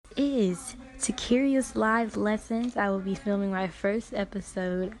is Takiria's Live Lessons. I will be filming my first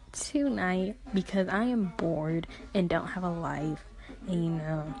episode tonight because I am bored and don't have a life. And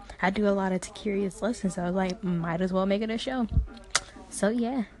I do a lot of Takiria's lessons, so I was like, might as well make it a show. So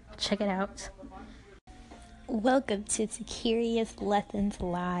yeah, check it out. Welcome to Takiria's Lessons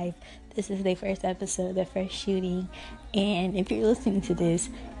Live. This is the first episode, the first shooting. And if you're listening to this,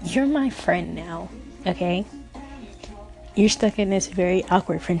 you're my friend now, okay? You're stuck in this very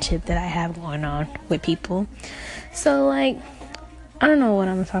awkward friendship that I have going on with people. So, I don't know what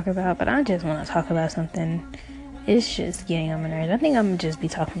I'm going to talk about, but I just want to talk about something. It's just getting on my nerves. I think I'm going to just be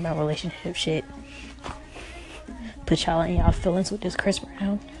talking about relationship shit. Put y'all in y'all feelings with this Chris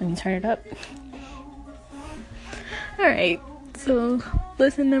Brown. Let me turn it up. Alright, so,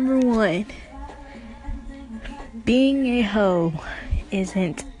 lesson number 1. Being a hoe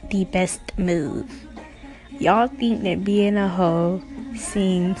isn't the best move. Y'all think that being a hoe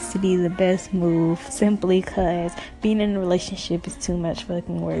seems to be the best move simply because being in a relationship is too much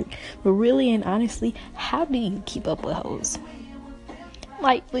fucking work. But really and honestly, how do you keep up with hoes?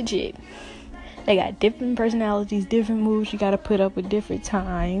 Legit. They got different personalities, different moves you gotta put up with different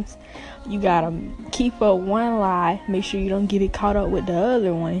times. You gotta keep up one lie, make sure you don't get it caught up with the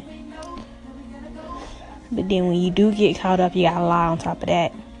other one. But then when you do get caught up, you gotta lie on top of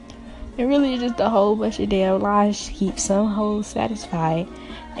that. It really is just a whole bunch of damn lies to keep some hoes satisfied.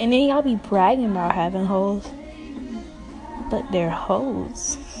 And then y'all be bragging about having hoes. But they're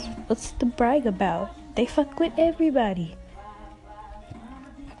hoes. What's to brag about? They fuck with everybody.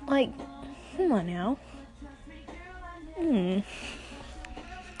 Come on now.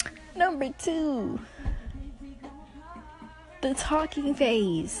 Number 2. The talking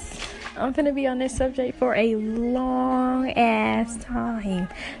phase. I'm gonna be on this subject for a long ass time.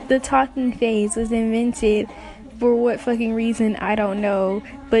 The talking phase was invented for what fucking reason, I don't know.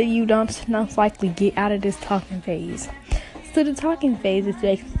 But you don't most likely get out of this talking phase. So the talking phase is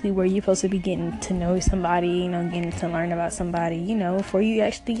basically where you're supposed to be getting to know somebody, getting to learn about somebody, before you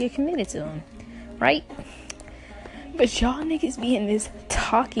actually get committed to them. Right? But y'all niggas be in this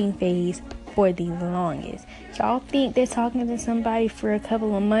talking phase for the longest. Y'all think they're talking to somebody for a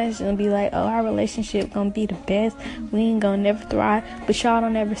couple of months and be like, oh, our relationship gonna be the best, we ain't gonna never thrive, but y'all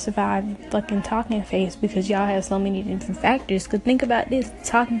don't ever survive fucking talking phase because y'all have so many different factors. Because think about this,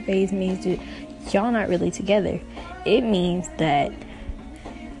 talking phase means that y'all not really together. It means that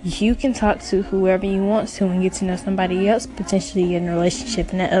you can talk to whoever you want to and get to know somebody else potentially in a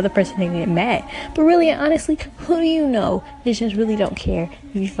relationship, and that other person can get mad. But really and honestly, who do you know that just really don't care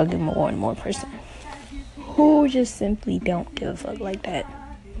if you fucking more and more person? Who just simply don't give a fuck like that?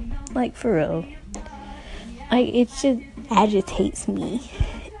 For real. It just agitates me.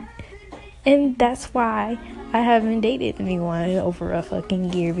 And that's why I haven't dated anyone in over a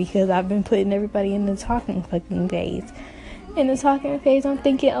fucking year, because I've been putting everybody in the talking fucking phase. In the talking phase, I'm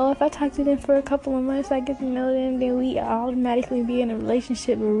thinking, oh, if I talk to them for a couple of months, I get to know them, then we automatically be in a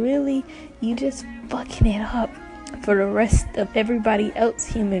relationship. But really, you just fucking it up for the rest of everybody else,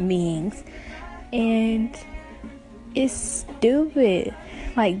 human beings. And it's stupid.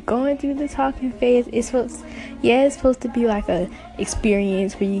 Going through the talking phase, it's supposed to be a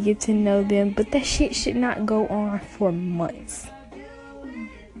experience where you get to know them, but that shit should not go on for months.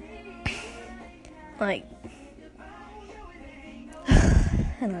 I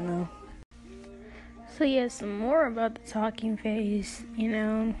don't know. So yeah, some more about the talking phase.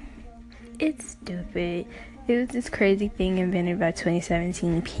 It's stupid. It was this crazy thing invented by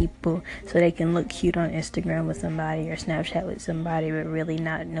 2017 people so they can look cute on Instagram with somebody or Snapchat with somebody, but really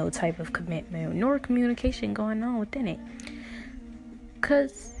not no type of commitment nor communication going on within it.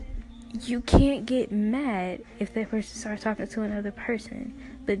 Because you can't get mad if that person starts talking to another person.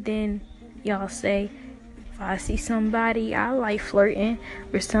 But then y'all say, if I see somebody I like flirting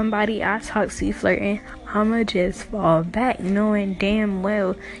or somebody I talk to flirting, I'ma just fall back knowing damn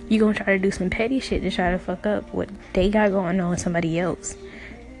well you gonna try to do some petty shit to try to fuck up what they got going on with somebody else.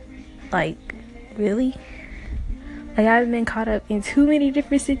 Really? I've been caught up in too many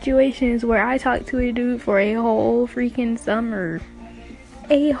different situations where I talked to a dude for a whole freaking summer.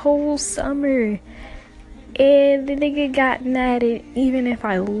 A whole summer. And the nigga got mad at even if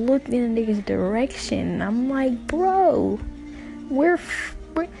I looked in the nigga's direction. I'm like, bro,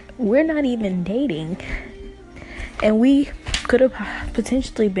 we're not even dating. And we could have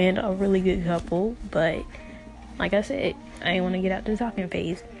potentially been a really good couple, but like I said, I didn't want to get out the talking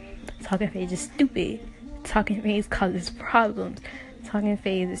phase. Talking phase is stupid. Talking phase causes problems. Talking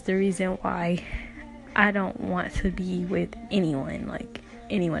phase is the reason why I don't want to be with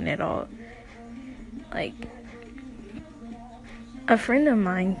anyone at all. A friend of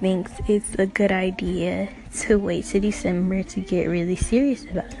mine thinks it's a good idea to wait till December to get really serious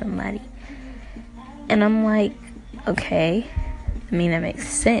about somebody. And I'm like, okay, I mean, that makes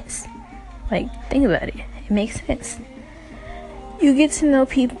sense. Like, think about it. It makes sense. You get to know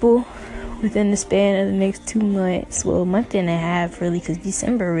people within the span of the next 2 months. Well, a month and a half, really, because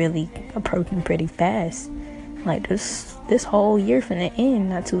December really approaching pretty fast. Like, this whole year finna end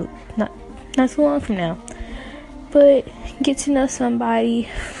not too long from now. But get to know somebody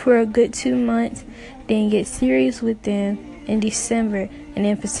for a good 2 months, then get serious with them in December, and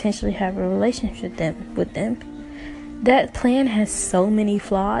then potentially have a relationship with them. That plan has so many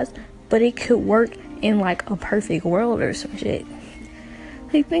flaws, but it could work in like a perfect world or some shit.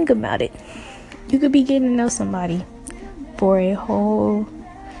 Like, think about it. You could be getting to know somebody for a whole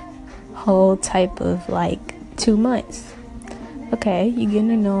type of like 2 months. Okay, you getting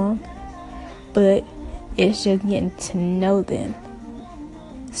to know them, but it's just getting to know them.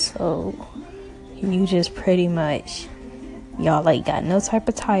 So you just pretty much, y'all like got no type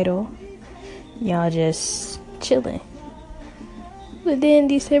of title. Y'all just chilling. But then in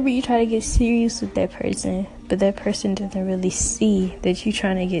December you try to get serious with that person, but that person doesn't really see that you're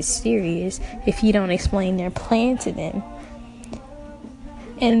trying to get serious if you don't explain their plan to them.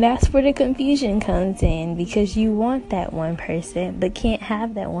 And that's where the confusion comes in, because you want that one person, but can't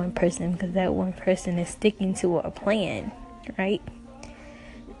have that one person because that one person is sticking to a plan, right?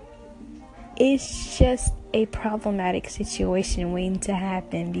 It's just a problematic situation waiting to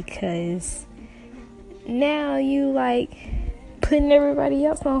happen, because now you like putting everybody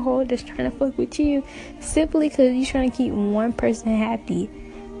else on hold that's trying to fuck with you simply because you're trying to keep one person happy.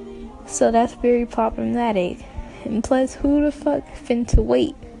 So that's very problematic. And plus, who the fuck finna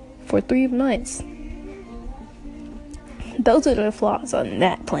wait for 3 months? Those are the flaws on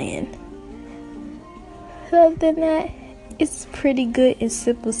that plan. Other than that, it's a pretty good and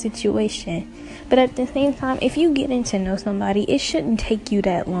simple situation. But at the same time, if you getting to know somebody, it shouldn't take you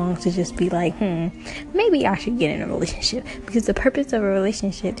that long to just be like, maybe I should get in a relationship. Because the purpose of a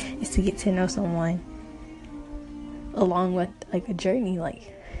relationship is to get to know someone along with like a journey,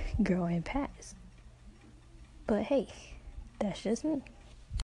 like growing past. But hey, that's just me.